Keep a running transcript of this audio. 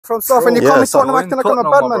From South and you come to Tottenham acting like I'm a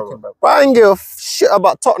bad man, bro. Bro, I ain't give a shit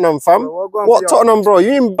about Tottenham, fam. What Tottenham, bro?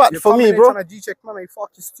 You ain't bad for me, bro. G-check, man, you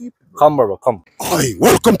fucking stupid. Come, bro, come. Hi,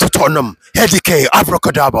 welcome to Tottenham. Heady K,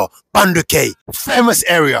 Abracadabra, Bandu K, famous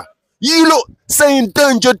area. You look saying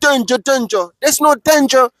danger, danger, danger. There's no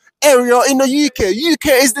danger area in the UK.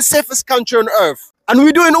 UK is the safest country on earth. And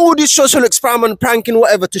we're doing all this social experiment, pranking,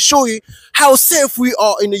 whatever, to show you how safe we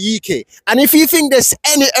are in the UK. And if you think there's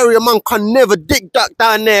any area man can never dig that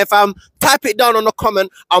down there, fam, type it down on the comment.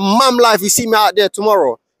 And mum life, you see me out there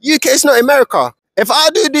tomorrow. UK is not America. If I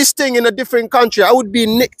do this thing in a different country, I would be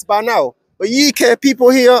nicked by now. But UK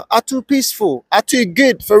people here are too peaceful, are too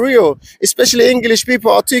good, for real. Especially English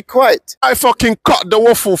people are too quiet. I fucking cut the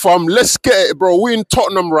waffle, fam. Let's get it, bro. We're in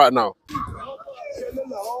Tottenham right now.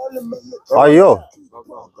 Oh, yo.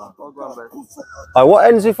 What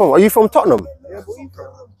ends you from? Are you from Tottenham? Yeah,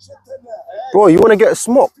 bro, you want to get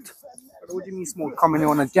smoked? What do you mean smoked? Coming here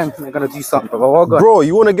on a gent and they're going to do something, bro. Bro,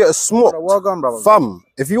 you want to get smoked? Bro. Fam,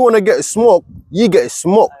 if you want to get smoked, you get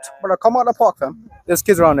smoked. Bro, come out the park, fam. There's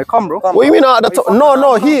kids around there. Come, bro. What do you mean out of the top?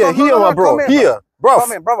 No, here, my bro. Here. Bro.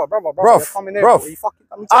 Come in, brother.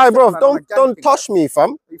 Alright, bro, don't touch me,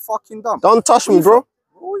 fam. You fucking dumb. Don't touch me, bro.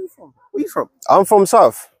 Where are you from? I'm from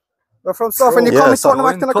South. We're from South and you come to Tottenham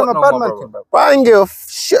acting like I'm a bad man, bro. Bro, I ain't give a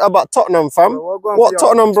shit about Tottenham, fam. What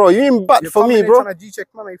Tottenham, bro? You ain't bad for me, bro. G-check,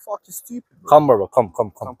 man, you fucking stupid. Come, bro, come.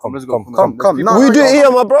 Let's go. Come. We do it here,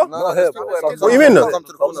 my bro. What you mean? Come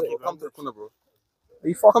to the corner, bro.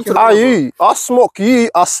 You fucking I smoke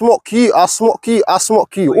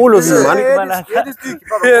you. All of you, man.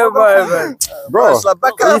 Yeah, bro.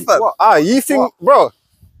 Back it up, you think, bro?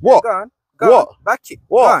 What? What? Back it.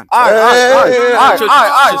 What?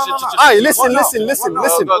 Listen. It's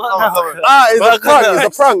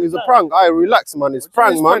a prank. Relax, man. It's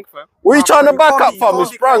prank, man. What are you trying to back up, fam?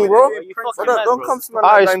 It's prank, bro. Don't come to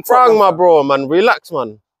man. It's prank, my bro, man. Relax,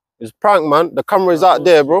 man. It's prank, man. The camera's out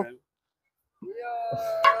there, bro.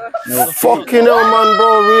 Fucking hell, man,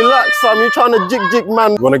 bro. Relax, fam. You trying to jig,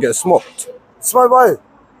 man. You want to get smoked? Smoked, bro?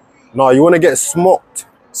 No, you want to get smoked.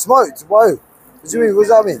 Smoked, bro? What do you mean? What does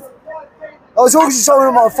that mean? I was talking to someone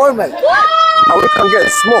on my phone, mate. Now we can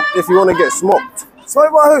get smoked if you want to get smoked.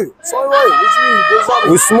 Smoked by who? Smoked by who? What do you mean? What does that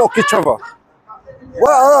mean? We smoke each other.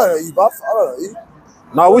 Well, I don't know you, buff. I don't know you.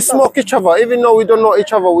 No, we smoke each other. Even though we don't know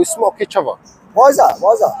each other, we smoke each other. Why is that?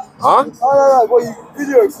 Huh? No. Well, you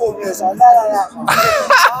video called me or something. No.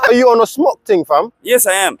 Are you on a smoke thing, fam? Yes,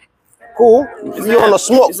 I am. Cool. You on a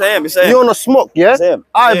smoke? Yes, I am. You on a smoke, yeah? Yes, I am.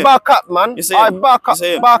 I back up, man. Yes, I am. back up. Yes, I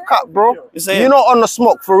am. Back up, bro. Yes, I am. You're not on the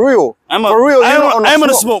smoke, for real. For real, you're not on the smoke. I'm on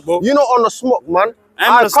the smoke, bro. You're not on the smoke, man.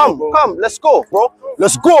 Come. Let's go, bro.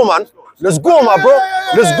 Let's go, man. Let's go, my bro.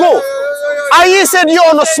 Let's go. You said you're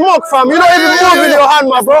on the smoke, fam. You're not even moving your hand,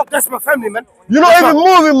 my bro. That's my family, man. You're not even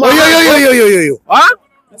moving, man. Yo. Huh?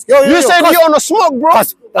 You said you're on the smoke, bro.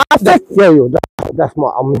 That's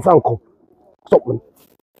I'm his uncle. Stop, man.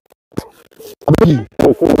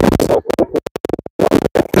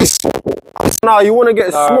 Now you want to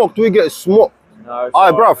get smoked, we get smoked.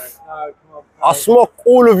 Alright, bruv. I smoke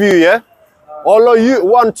all of you, yeah? All of you,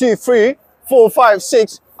 1, 2, 3, 4, 5,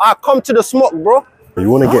 6. I come to the smoke, bro. You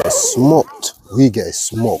want to get smoked, we get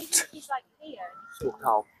smoked.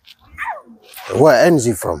 Where ends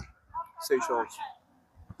you from? Seychelles.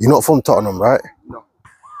 You're not from Tottenham, right? No.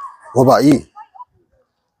 What about you?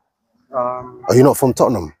 Are you not from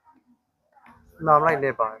Tottenham? No, I'm like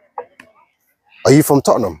nearby. Are you from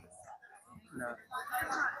Tottenham? No.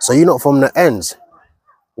 So you're not from the ends?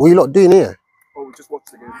 What are you lot doing here? Oh, we just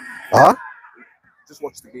watched the game. Huh? Just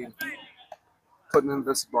watched the game. Tottenham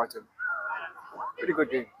versus Brighton. Pretty good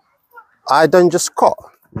game. I done just cut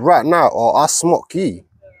right now, or I smoke you.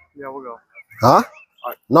 Yeah, we'll go. Huh?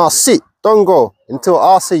 Right. No, sit. Don't go until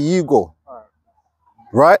I say you go.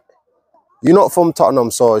 Right? You're not from Tottenham,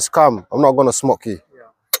 so it's calm. I'm not gonna smoke you. Yeah.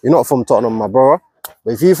 You're not from Tottenham, my brother.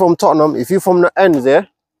 But if you're from Tottenham, if you're from the ends there,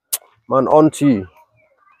 man, on to you.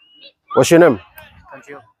 What's your name? Thank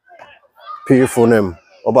you. Beautiful name.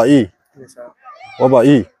 What about you? Yes, sir. What about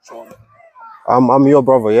you? Sean. I'm your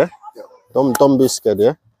brother, yeah? Yeah. Don't be scared,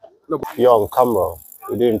 yeah? No. You're on camera.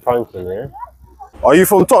 You're doing pranking, yeah? Are you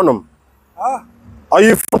from Tottenham? Huh? Are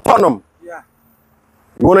you from Tottenham? Yeah.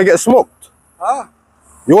 You wanna get smoked? Huh?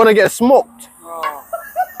 You wanna get smoked? Oh.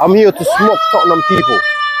 I'm here to smoke Tottenham people.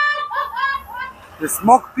 The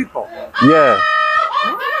smoke people? Yeah.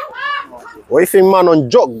 What do you think, man, on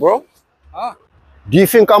joke, bro? Huh? Do you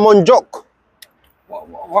think I'm on joke?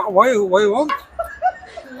 Why you want?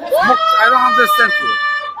 Smoke, I don't understand you.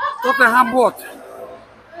 Tottenham what?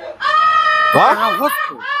 Huh? Tottenham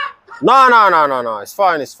hospital. No. It's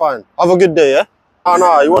fine. Have a good day, yeah? Oh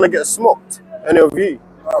no, you wanna get smoked? Any of you?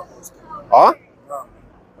 Huh?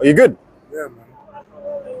 Are you good? Yeah, man.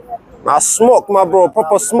 Nah, smoke, my bro.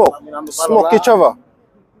 Proper smoke. Smoke each other.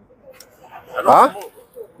 Huh?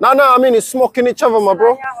 No, I mean it's smoking each other, my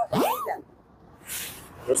bro.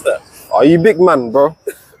 What's that? Are you big man, bro?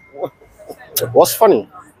 What's funny?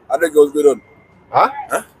 I think it was good on. Huh?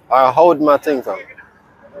 I hold my thing, fam.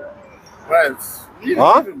 Right.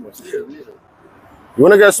 Huh? You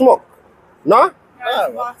wanna get smoked? No?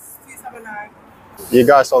 Yeah, You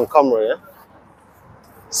guys on camera, yeah?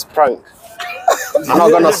 It's prank. I'm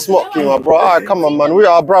not gonna smoke you, my bro. Alright, come on, man. We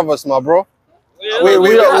are brothers, my bro. We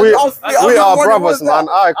are brothers, man.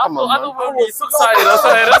 Alright, come on, man. I don't be so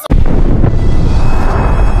excited.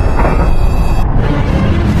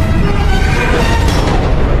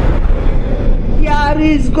 Here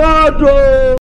is God.